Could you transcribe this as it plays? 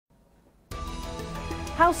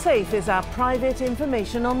How safe is our private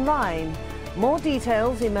information online? More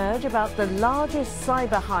details emerge about the largest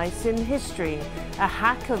cyber heist in history, a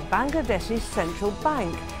hack of Bangladesh's central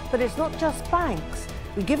bank. But it's not just banks.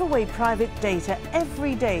 We give away private data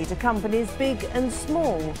every day to companies big and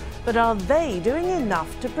small. But are they doing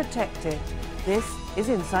enough to protect it? This is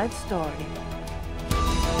Inside Story.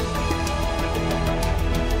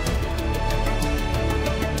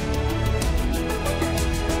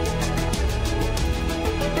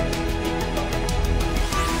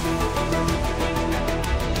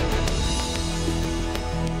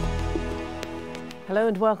 Hello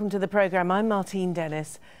and welcome to the programme. I'm Martine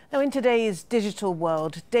Dennis. Now, in today's digital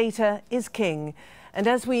world, data is king. And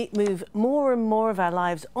as we move more and more of our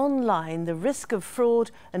lives online, the risk of fraud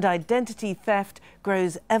and identity theft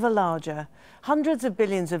grows ever larger. Hundreds of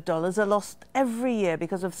billions of dollars are lost every year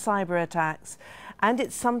because of cyber attacks. And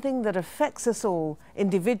it's something that affects us all,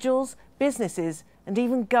 individuals, businesses, and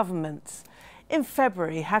even governments. In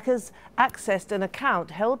February, hackers accessed an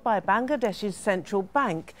account held by Bangladesh's central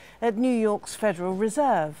bank at New York's Federal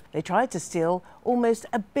Reserve. They tried to steal almost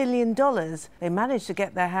 $1 billion. They managed to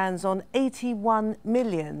get their hands on 81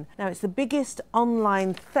 million. Now, it's the biggest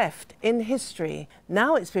online theft in history.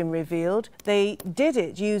 Now it's been revealed they did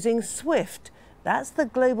it using SWIFT. That's the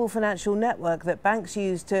global financial network that banks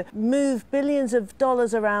use to move billions of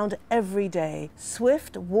dollars around every day.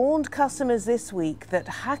 SWIFT warned customers this week that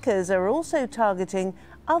hackers are also targeting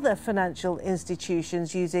other financial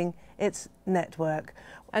institutions using its network.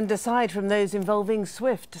 And aside from those involving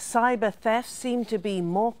SWIFT, cyber thefts seem to be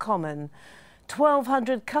more common.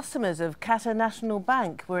 1,200 customers of Qatar National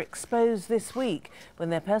Bank were exposed this week when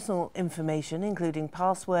their personal information, including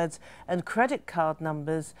passwords and credit card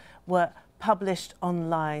numbers, were published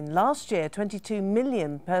online. Last year, 22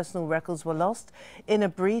 million personal records were lost in a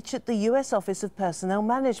breach at the US Office of Personnel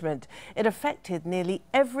Management. It affected nearly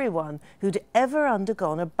everyone who'd ever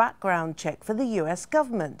undergone a background check for the US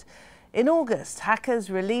government. In August, hackers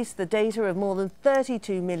released the data of more than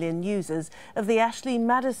 32 million users of the Ashley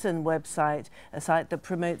Madison website, a site that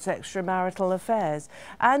promotes extramarital affairs.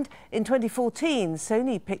 And in 2014,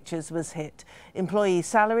 Sony Pictures was hit. Employee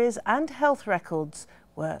salaries and health records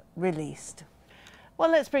were released.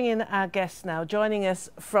 Well, let's bring in our guests now. Joining us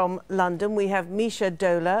from London, we have Misha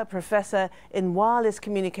Dola, a professor in wireless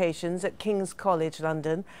communications at King's College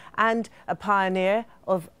London and a pioneer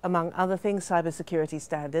of, among other things, cybersecurity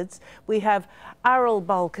standards. We have Aral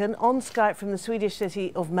Balkan on Skype from the Swedish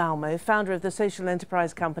city of Malmö, founder of the social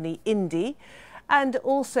enterprise company Indie. And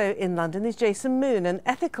also in London is Jason Moon, an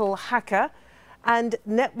ethical hacker and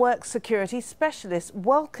network security specialist.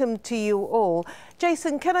 Welcome to you all.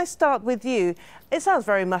 Jason, can I start with you? It sounds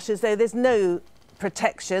very much as though there's no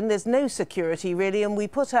protection, there's no security really, and we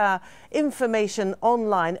put our information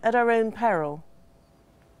online at our own peril.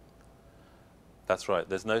 That's right.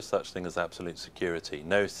 There's no such thing as absolute security.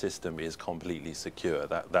 No system is completely secure.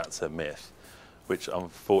 That's a myth, which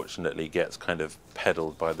unfortunately gets kind of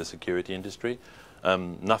peddled by the security industry.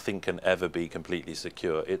 Nothing can ever be completely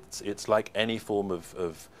secure. It's like any form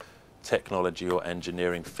of technology or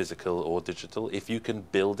engineering, physical or digital. If you can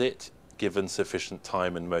build it, given sufficient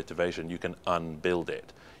time and motivation, you can unbuild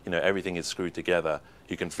it. You know, everything is screwed together.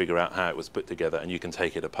 You can figure out how it was put together and you can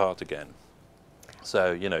take it apart again.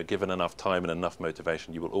 So, you know, given enough time and enough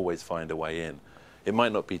motivation, you will always find a way in. It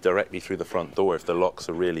might not be directly through the front door if the locks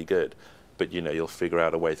are really good, but, you know, you'll figure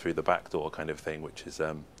out a way through the back door kind of thing, which is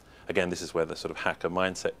again, this is where the sort of hacker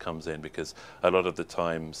mindset comes in, because a lot of the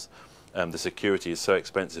times the security is so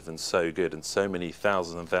expensive and so good, and so many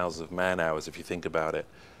thousands and thousands of man hours, if you think about it,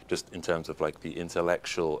 just in terms of like the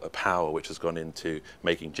intellectual power which has gone into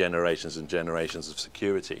making generations and generations of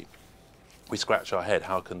security. We scratch our head,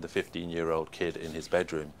 how can the 15-year-old kid in his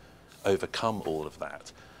bedroom overcome all of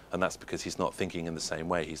that? And that's because he's not thinking in the same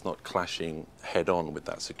way. He's not clashing head-on with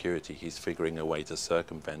that security. He's figuring a way to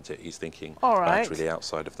circumvent it. He's thinking laterally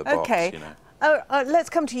outside of the box. You know. Let's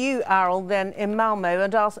come to you, Aral, then in Malmö,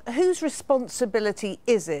 and ask whose responsibility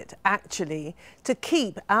is it actually to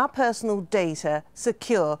keep our personal data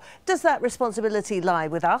secure? Does that responsibility lie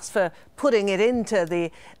with us for putting it into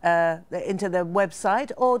the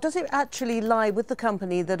website, or does it actually lie with the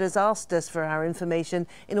company that has asked us for our information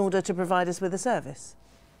in order to provide us with a service?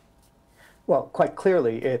 Well, quite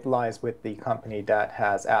clearly, it lies with the company that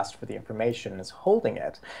has asked for the information and is holding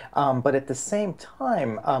it. But at the same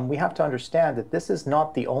time, we have to understand that this is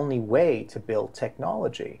not the only way to build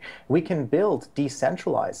technology. We can build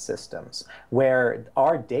decentralized systems where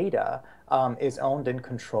our data is owned and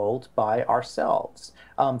controlled by ourselves.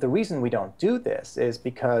 The reason we don't do this is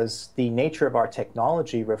because the nature of our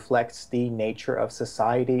technology reflects the nature of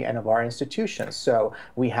society and of our institutions. So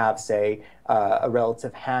we have, say, a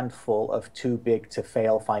relative handful of too big to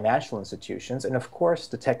fail financial institutions. And of course,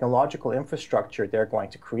 the technological infrastructure they're going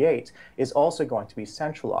to create is also going to be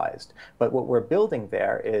centralized. But what we're building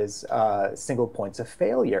there is single points of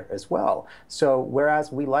failure as well. So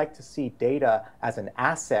whereas we like to see data as an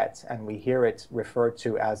asset and we hear it referred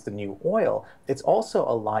to as the new oil, it's also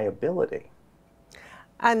a liability.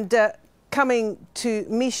 And coming to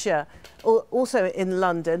Misha, also in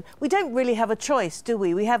London, we don't really have a choice, do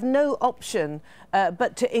we? We have no option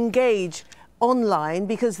but to engage online,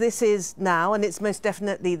 because this is now, and it's most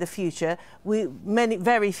definitely the future.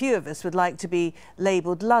 Very few of us would like to be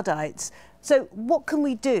labelled Luddites. So what can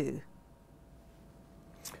we do?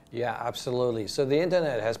 Yeah, absolutely. So the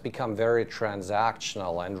internet has become very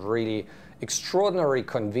transactional and really extraordinarily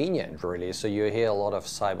convenient, really. So you hear a lot of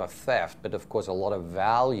cyber theft, but of course a lot of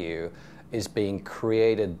value is being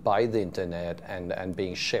created by the internet and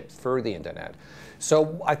being shipped through the internet.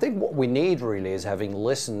 So I think what we need really is, having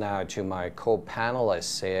listened now to my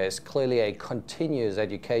co-panelists here, is clearly a continuous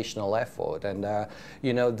educational effort. And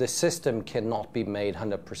you know, the system cannot be made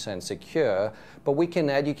 100% secure, but we can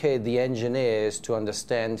educate the engineers to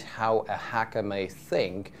understand how a hacker may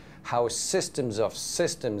think, how systems of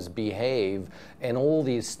systems behave, and all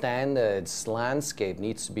these standards landscape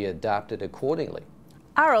needs to be adapted accordingly.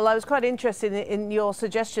 Aral, I was quite interested in your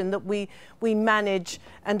suggestion that we manage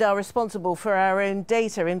and are responsible for our own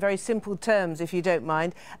data in very simple terms, if you don't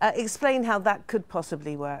mind. Explain how that could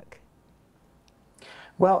possibly work.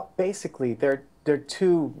 Well, basically, there are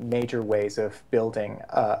two major ways of building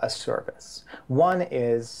a service. One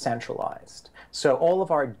is centralized. So all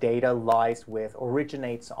of our data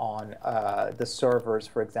originates on the servers,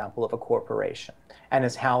 for example, of a corporation, and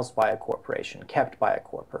is housed by a corporation, kept by a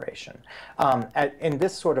corporation. In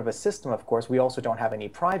this sort of a system, of course, we also don't have any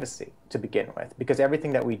privacy to begin with, because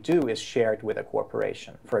everything that we do is shared with a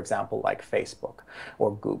corporation, for example, like Facebook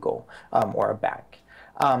or Google or a bank.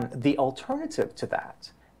 The alternative to that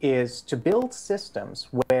is to build systems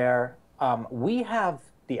where we have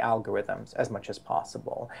the algorithms as much as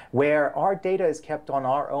possible, where our data is kept on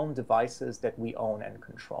our own devices that we own and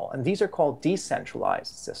control. And these are called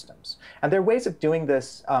decentralized systems. And there are ways of doing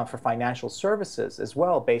this for financial services as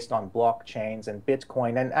well, based on blockchains and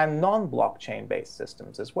Bitcoin and non-blockchain based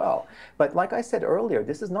systems as well. But like I said earlier,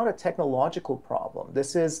 this is not a technological problem.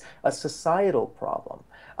 This is a societal problem.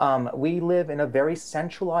 We live in a very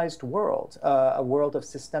centralized world, a world of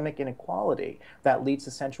systemic inequality that leads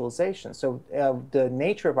to centralization. So the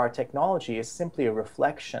nature of our technology is simply a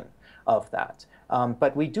reflection of that.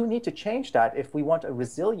 But we do need to change that if we want a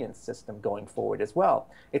resilient system going forward as well.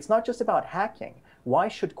 It's not just about hacking. Why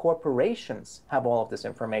should corporations have all of this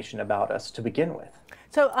information about us to begin with?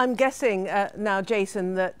 So I'm guessing now,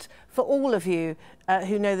 Jason, that for all of you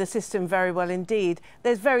who know the system very well indeed,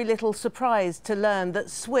 there's very little surprise to learn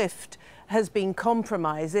that SWIFT has been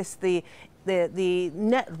compromised. This the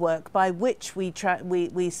network by which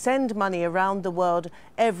we send money around the world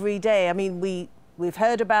every day. I mean, we've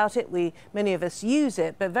heard about it, many of us use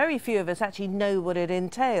it, but very few of us actually know what it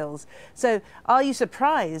entails. So are you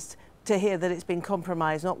surprised to hear that it's been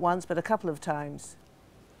compromised not once but a couple of times?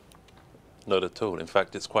 Not at all. In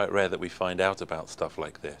fact, it's quite rare that we find out about stuff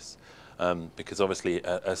like this, because obviously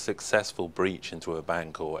a successful breach into a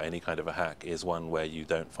bank or any kind of a hack is one where you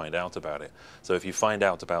don't find out about it. So if you find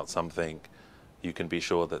out about something, you can be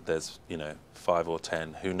sure that there's, 5 or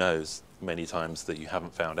 10, who knows, many times that you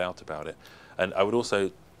haven't found out about it. And I would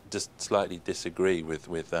also just slightly disagree with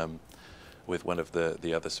one of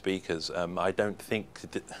the other speakers. I don't think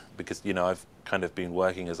because I've kind of been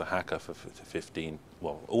working as a hacker for 15,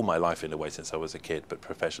 well, all my life in a way since I was a kid, but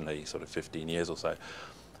professionally sort of 15 years or so.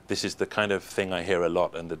 This is the kind of thing I hear a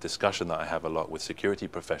lot, and the discussion that I have a lot with security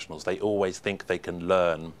professionals. They always think they can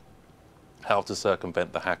learn how to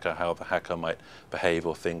circumvent the hacker, how the hacker might behave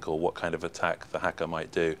or think, or what kind of attack the hacker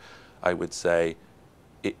might do. I would say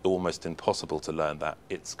it's almost impossible to learn that.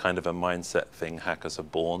 It's kind of a mindset thing. Hackers are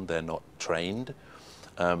born, they're not trained.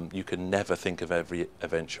 You can never think of every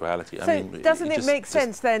eventuality. So I mean, doesn't it make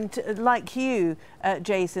sense then, like you,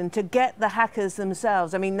 Jason, to get the hackers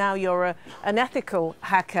themselves? I mean, now you're an ethical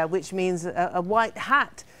hacker, which means a white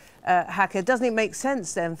hat hacker. Doesn't it make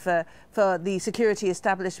sense then for the security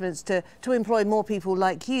establishments to employ more people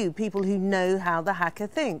like you, people who know how the hacker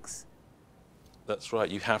thinks? That's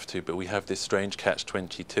right, you have to, but we have this strange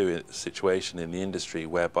catch-22 situation in the industry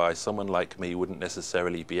whereby someone like me wouldn't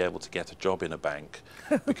necessarily be able to get a job in a bank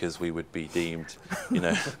because we would be deemed,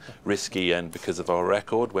 risky and because of our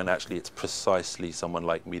record, when actually it's precisely someone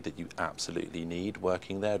like me that you absolutely need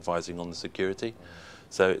working there, advising on the security.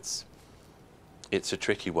 So it's a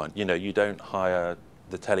tricky one. You don't hire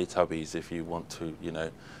the Teletubbies if you want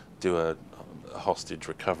to, do a hostage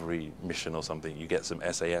recovery mission or something. You get some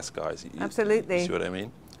SAS guys. Absolutely. You see what I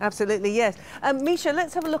mean? Absolutely, yes. Misha,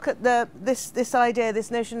 let's have a look at this idea,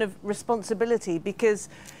 this notion of responsibility, because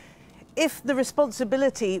if the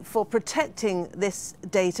responsibility for protecting this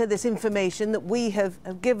data, this information that we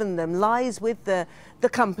have given them, lies with the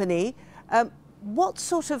company, what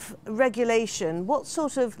sort of regulation, what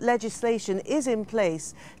sort of legislation is in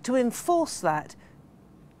place to enforce that?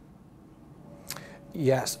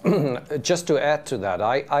 Yes, just to add to that,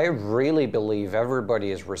 I really believe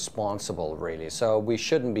everybody is responsible, really. So we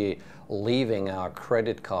shouldn't be leaving our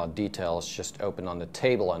credit card details just open on the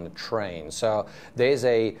table on the train. So there's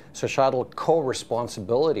a societal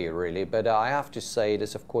co-responsibility, really. But I have to say it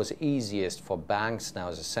is, of course, easiest for banks now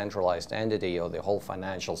as a centralized entity or the whole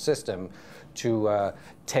financial system to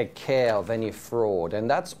take care of any fraud. And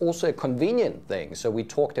that's also a convenient thing. So we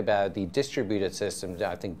talked about the distributed system.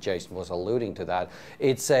 I think Jason was alluding to that.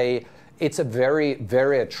 It's a very,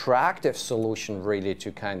 very attractive solution, really,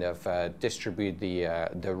 to kind of distribute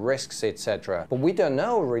the risks, etc. But we don't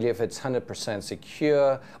know really if it's 100%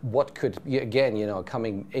 secure. What could, again,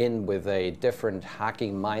 coming in with a different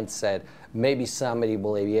hacking mindset, maybe somebody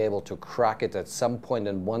will be able to crack it at some point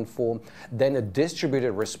in one form. Then a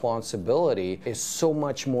distributed responsibility is so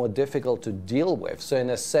much more difficult to deal with. So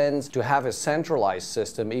in a sense, to have a centralized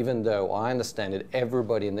system, even though I understand it,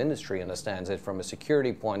 everybody in the industry understands it from a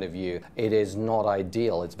security point of view, it is not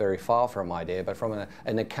ideal. It's very far from ideal. But from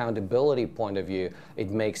an accountability point of view, it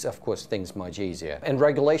makes, of course, things much easier. And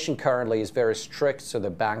regulation currently is very strict, so the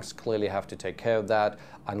banks clearly have to take care of that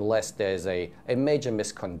unless there's a major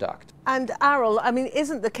misconduct. And Arul, I mean,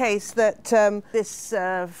 isn't the case that this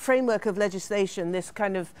framework of legislation, this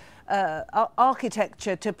kind of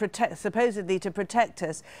architecture to protect, supposedly to protect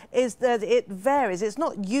us, is that it varies? It's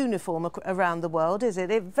not uniform around the world, is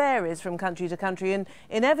it? It varies from country to country, and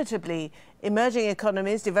inevitably emerging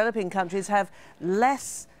economies, developing countries have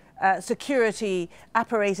less security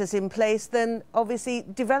apparatus in place than obviously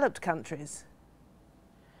developed countries.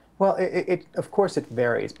 Well, of course it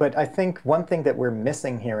varies, but I think one thing that we're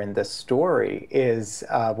missing here in this story is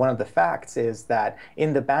one of the facts is that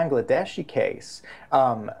in the Bangladeshi case,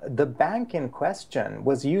 the bank in question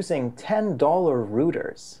was using $10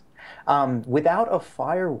 routers without a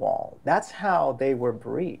firewall. That's how they were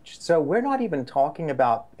breached. So we're not even talking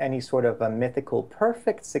about any sort of a mythical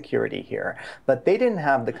perfect security here, but they didn't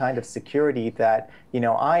have the kind of security that,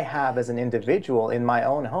 I have as an individual in my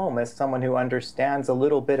own home as someone who understands a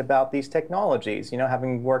little bit about these technologies,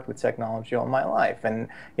 having worked with technology all my life. And,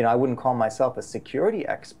 I wouldn't call myself a security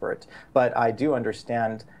expert, but I do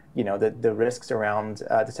understand the risks around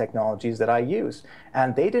the technologies that I use.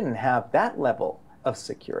 And they didn't have that level of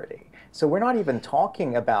security. So we're not even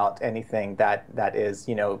talking about anything that is,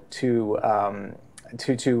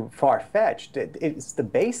 too far-fetched. It's the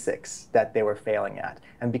basics that they were failing at.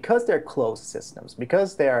 And because they're closed systems,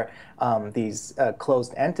 because they're these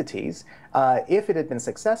closed entities, if it had been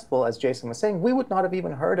successful, as Jason was saying, we would not have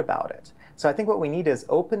even heard about it. So I think what we need is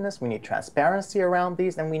openness, we need transparency around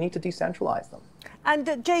these, and we need to decentralize them.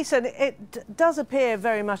 And Jason, it does appear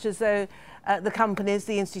very much as though the companies,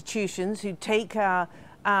 the institutions who take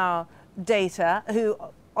our data, who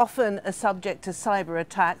often are subject to cyber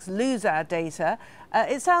attacks, lose our data.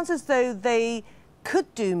 It sounds as though they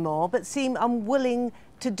could do more, but seem unwilling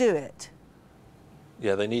to do it.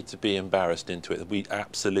 Yeah, they need to be embarrassed into it.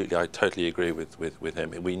 I totally agree with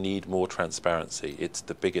him. We need more transparency. It's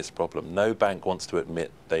the biggest problem. No bank wants to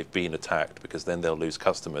admit they've been attacked because then they'll lose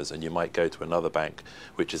customers and you might go to another bank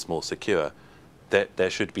which is more secure. There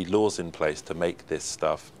should be laws in place to make this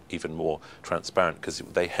stuff even more transparent, because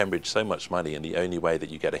they hemorrhage so much money, and the only way that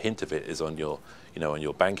you get a hint of it is on your, on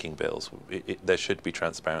your banking bills. There should be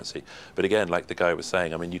transparency. But again, like the guy was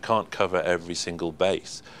saying, I mean, you can't cover every single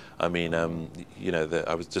base. I mean,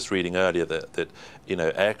 I was just reading earlier that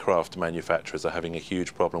aircraft manufacturers are having a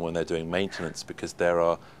huge problem when they're doing maintenance because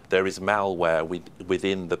there is malware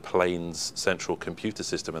within the plane's central computer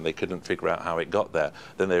system, and they couldn't figure out how it got there.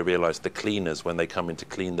 Then they realized the cleaners, when they come in to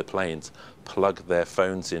clean the planes, plug their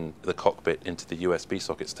phones in the cockpit into the USB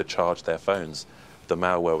sockets to charge their phones. the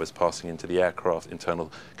malware was passing into the aircraft internal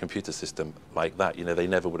computer system like that. You know, they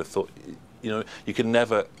never would have thought, you know, you can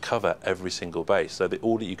never cover every single base. So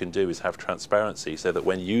all that you can do is have transparency so that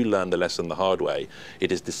when you learn the lesson the hard way,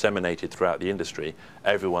 it is disseminated throughout the industry.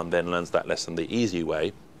 Everyone then learns that lesson the easy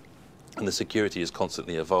way, and the security is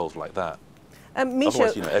constantly evolved like that. Misha,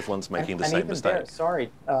 otherwise, you know, everyone's making the same mistake. There, sorry,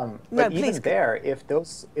 no, but please. even there, if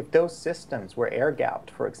those systems were air-gapped,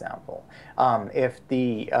 for example, if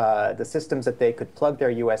the systems that they could plug their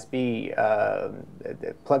USB,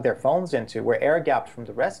 plug their phones into, were air-gapped from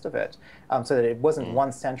the rest of it, so that it wasn't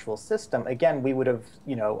one central system, again, we would have,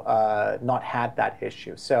 you know, not had that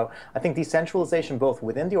issue. So I think decentralization, both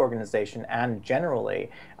within the organization and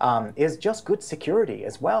generally, is just good security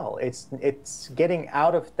as well. It's getting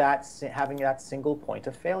out of that, having that single point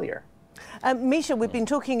of failure. Misha, we've been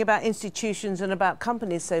talking about institutions and about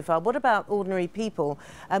companies so far. What about ordinary people?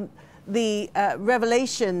 The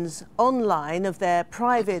revelations online of their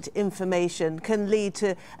private information can lead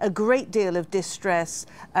to a great deal of distress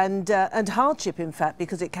and hardship, in fact,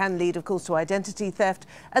 because it can lead, of course, to identity theft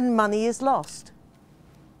and money is lost.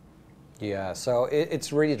 Yeah, so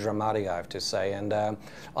it's really dramatic, I have to say, and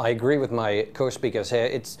I agree with my co-speakers here.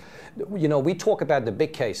 It's, you know, we talk about the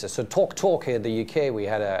big cases. So talk here in the UK, we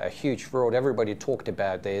had a huge fraud. Everybody talked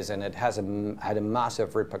about this, and it has had a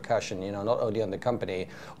massive repercussion, you know, not only on the company,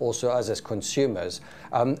 also us as consumers.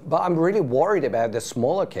 But I'm really worried about the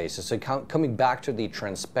smaller cases. So coming back to the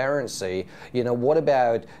transparency, you know, what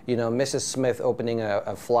about, you know, Mrs. Smith opening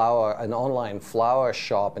an online flower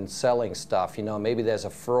shop and selling stuff? You know, maybe there's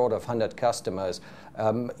a fraud of 100 customers.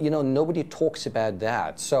 You know, nobody talks about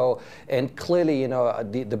that. So, and clearly, you know,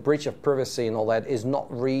 the breach of privacy and all that is not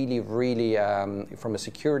really, from a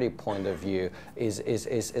security point of view,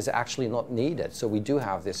 is actually not needed. So we do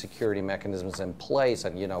have the security mechanisms in place,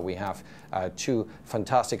 and, you know, we have two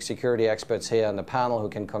fantastic security experts here on the panel who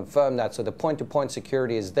can confirm that. So the point-to-point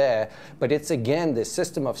security is there, but it's, again, the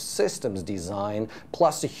system of systems design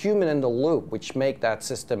plus the human in the loop, which make that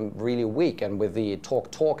system really weak. And with the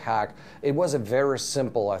TalkTalk hack, it was a very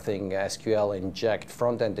simple, I think, SQL inject,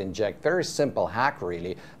 front-end inject, very simple hack,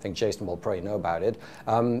 really. I think Jason will probably know about it.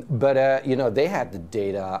 But you know, they had the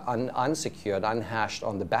data unsecured, unhashed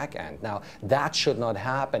on the back end. Now, that should not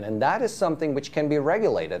happen, and that is something which can be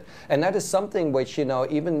regulated. And that is something which, you know,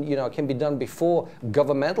 even, you know, can be done before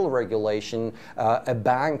governmental regulation. A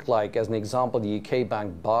bank, like, as an example, the UK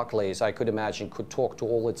bank Barclays, I could imagine, could talk to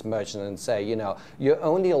all its merchants and say, you know, you're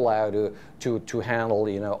only allowed to handle,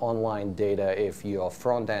 you know, online data if your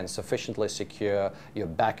front end sufficiently secure, your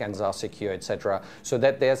back ends are secure, etc. So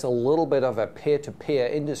that there's a little bit of a peer-to-peer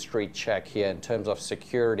industry check here in terms of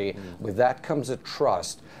security. With that comes a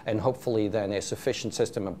trust, and hopefully then a sufficient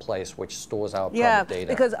system in place which stores our private data. Yeah,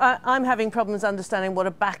 because I'm having problems understanding what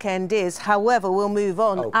a back end is. However, we'll move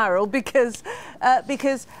on, Arul, because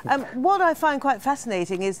what I find quite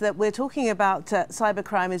fascinating is that we're talking about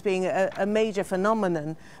cybercrime as being a major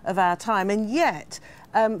phenomenon of our time, and yet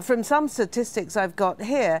from some statistics I've got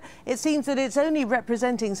here, it seems that it's only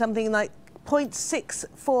representing something like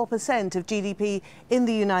 0.64% of GDP in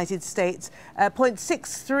the United States,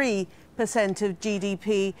 0.63% of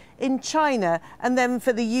GDP in China, and then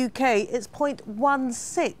for the UK it's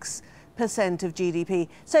 0.16% of GDP.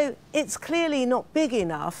 So it's clearly not big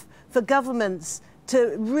enough for governments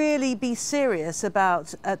to really be serious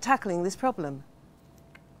about tackling this problem.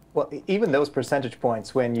 Well, even those percentage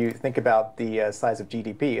points, when you think about the size of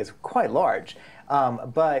GDP, is quite large.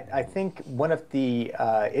 But I think one of the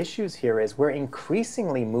issues here is we're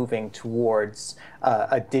increasingly moving towards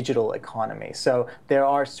a digital economy. So there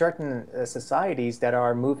are certain societies that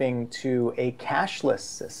are moving to a cashless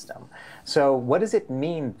system. So what does it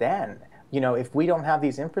mean then? You know, if we don't have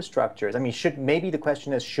these infrastructures, I mean, maybe the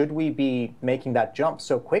question is, should we be making that jump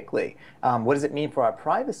so quickly? What does it mean for our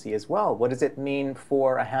privacy as well? What does it mean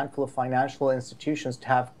for a handful of financial institutions to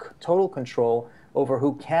have total control over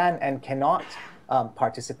who can and cannot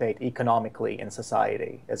participate economically in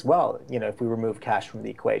society as well, you know, if we remove cash from the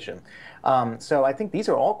equation? So I think these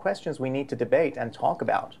are all questions we need to debate and talk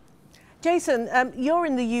about. Jason, you're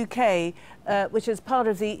in the UK, which is part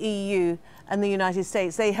of the EU and the United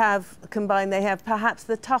States. They have combined, they have perhaps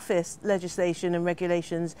the toughest legislation and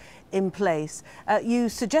regulations in place. You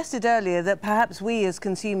suggested earlier that perhaps we as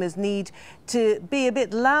consumers need to be a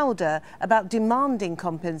bit louder about demanding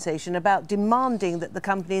compensation, about demanding that the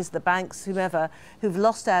companies, the banks, whomever, who've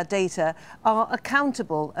lost our data are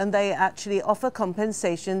accountable and they actually offer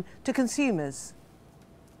compensation to consumers.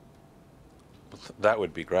 That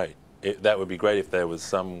would be great. That would be great if there was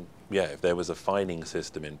some yeah, if there was a fining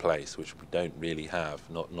system in place, which we don't really have,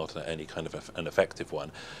 not any kind of an effective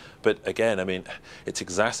one. But again, I mean, it's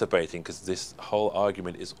exacerbating because this whole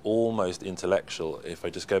argument is almost intellectual. If I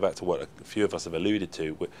just go back to what a few of us have alluded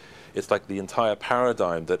to, it's like the entire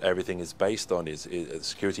paradigm that everything is based on is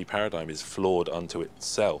security paradigm is flawed unto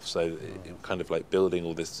itself. So kind of like building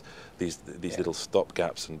all these little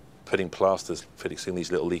stopgaps and putting plasters, fixing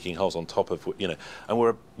these little leaking holes on top of, you know, and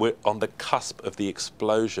we're on the cusp of the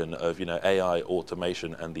explosion of, you know, AI,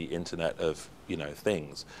 automation, and the Internet of, you know,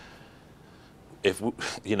 things. If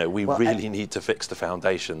you know, we really need to fix the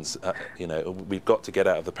foundations. You know, we've got to get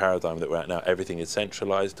out of the paradigm that we're at now. Everything is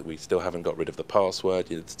centralized. We still haven't got rid of the password.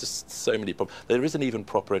 It's just so many problems. There isn't even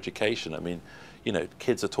proper education. I mean, you know,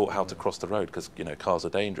 kids are taught how to cross the road because, you know, cars are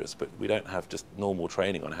dangerous, but we don't have just normal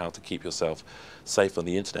training on how to keep yourself safe on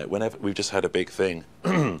the internet. Whenever we've just had a big thing,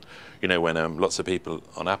 you know, when lots of people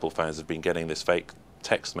on Apple phones have been getting this fake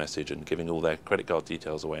text message and giving all their credit card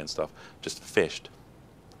details away and stuff, just phished.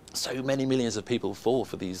 So many millions of people fall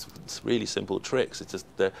for these really simple tricks. It's just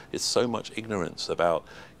there's so much ignorance about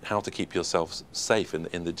how to keep yourself safe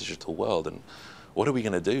in the digital world. And what are we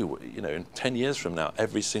going to do? You know, in 10 years from now,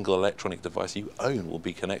 every single electronic device you own will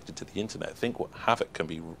be connected to the internet. Think what havoc can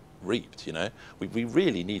be reaped. You know, we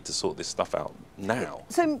really need to sort this stuff out now.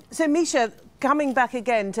 So Misha, coming back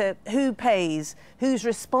again to who pays, who's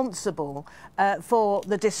responsible for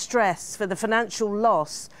the distress, for the financial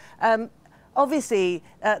loss. Obviously,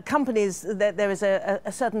 companies, there is a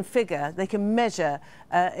certain figure they can measure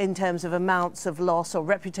in terms of amounts of loss or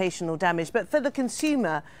reputational damage. But for the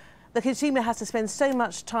consumer has to spend so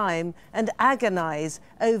much time and agonise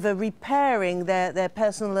over repairing their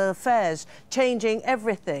personal affairs, changing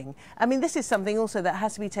everything. I mean, this is something also that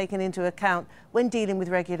has to be taken into account when dealing with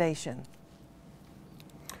regulation.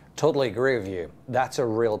 Totally agree with you. That's a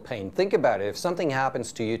real pain. Think about it. If something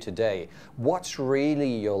happens to you today, what's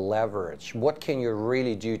really your leverage? What can you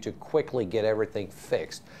really do to quickly get everything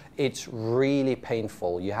fixed? It's really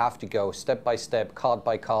painful. You have to go step by step, card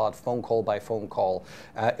by card, phone call by phone call.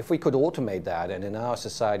 If we could automate that, and in our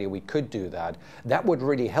society we could do that, that would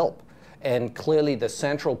really help. And clearly the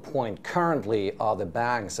central point currently are the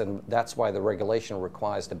banks, and that's why the regulation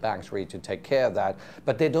requires the banks really to take care of that.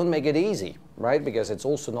 But they don't make it easy, right? Because it's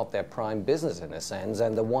also not their prime business in a sense.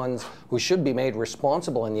 And the ones who should be made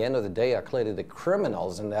responsible in the end of the day are clearly the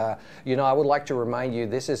criminals. And, you know, I would like to remind you,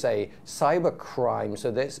 this is a cyber crime.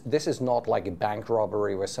 So this is not like a bank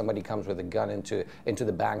robbery where somebody comes with a gun into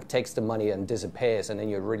the bank, takes the money and disappears. And then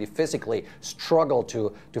you really physically struggle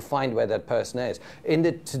to find where that person is. In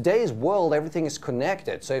today's world, everything is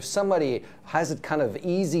connected. So if somebody has it kind of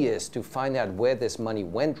easiest to find out where this money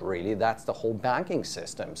went, really, that's the whole banking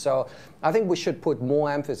system. So I think we should put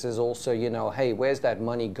more emphasis also, you know, hey, where's that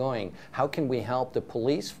money going? How can we help the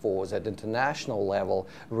police force at international level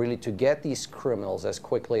really to get these criminals as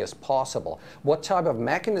quickly as possible? What type of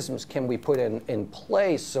mechanisms can we put in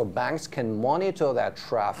place so banks can monitor that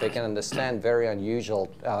traffic and understand very unusual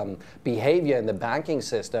behavior in the banking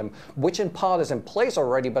system, which in part is in place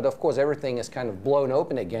already, but of course everything is kind of blown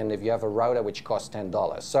open again if you have a router which costs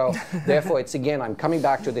 $10. So therefore, it's again, I'm coming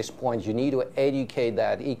back to this point, you need to educate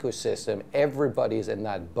that ecosystem. Everybody's in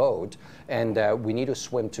that boat, and we need to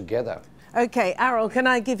swim together. Okay, Errol, can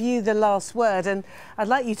I give you the last word? And I'd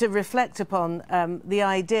like you to reflect upon the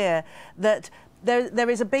idea that there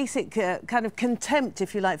is a basic kind of contempt,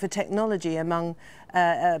 if you like, for technology among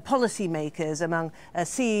policymakers, among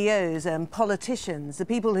CEOs and politicians, the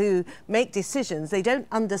people who make decisions. They don't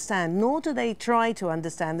understand, nor do they try to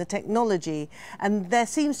understand the technology. And there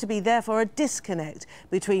seems to be, therefore, a disconnect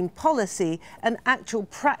between policy and actual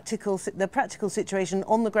the practical situation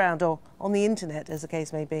on the ground or on the internet, as the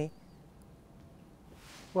case may be.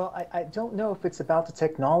 Well, I don't know if it's about the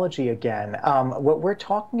technology again. What we're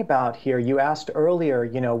talking about here, you asked earlier,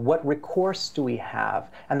 you know, what recourse do we have?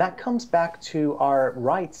 And that comes back to our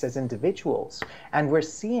rights as individuals. And we're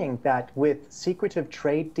seeing that with secretive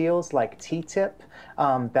trade deals like TTIP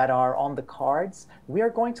that are on the cards, we are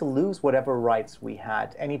going to lose whatever rights we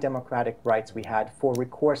had, any democratic rights we had for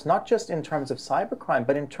recourse, not just in terms of cybercrime,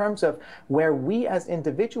 but in terms of where we as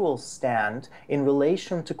individuals stand in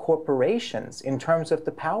relation to corporations, in terms of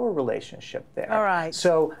the power relationship there. All right.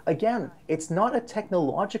 So again, it's not a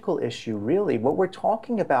technological issue, really. What we're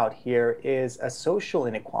talking about here is a social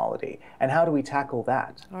inequality. And how do we tackle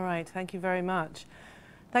that? All right. Thank you very much.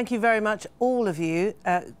 Thank you very much, all of you.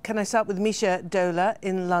 Can I start with Misha Dola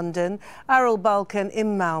in London, Errol Balkan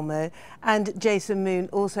in Malmo, and Jason Moon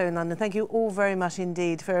also in London. Thank you all very much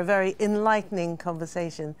indeed for a very enlightening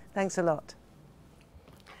conversation. Thanks a lot.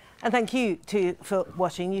 And thank you for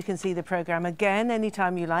watching. You can see the programme again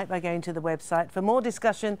anytime you like by going to the website. For more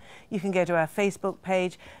discussion, you can go to our Facebook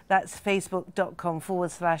page. That's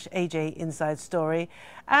facebook.com/AJ Inside Story.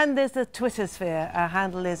 And there's the Twitter sphere. Our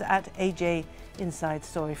handle is @AJ Inside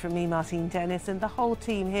Story. From me, Martine Dennis, and the whole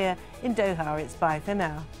team here in Doha, it's bye for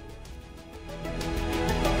now.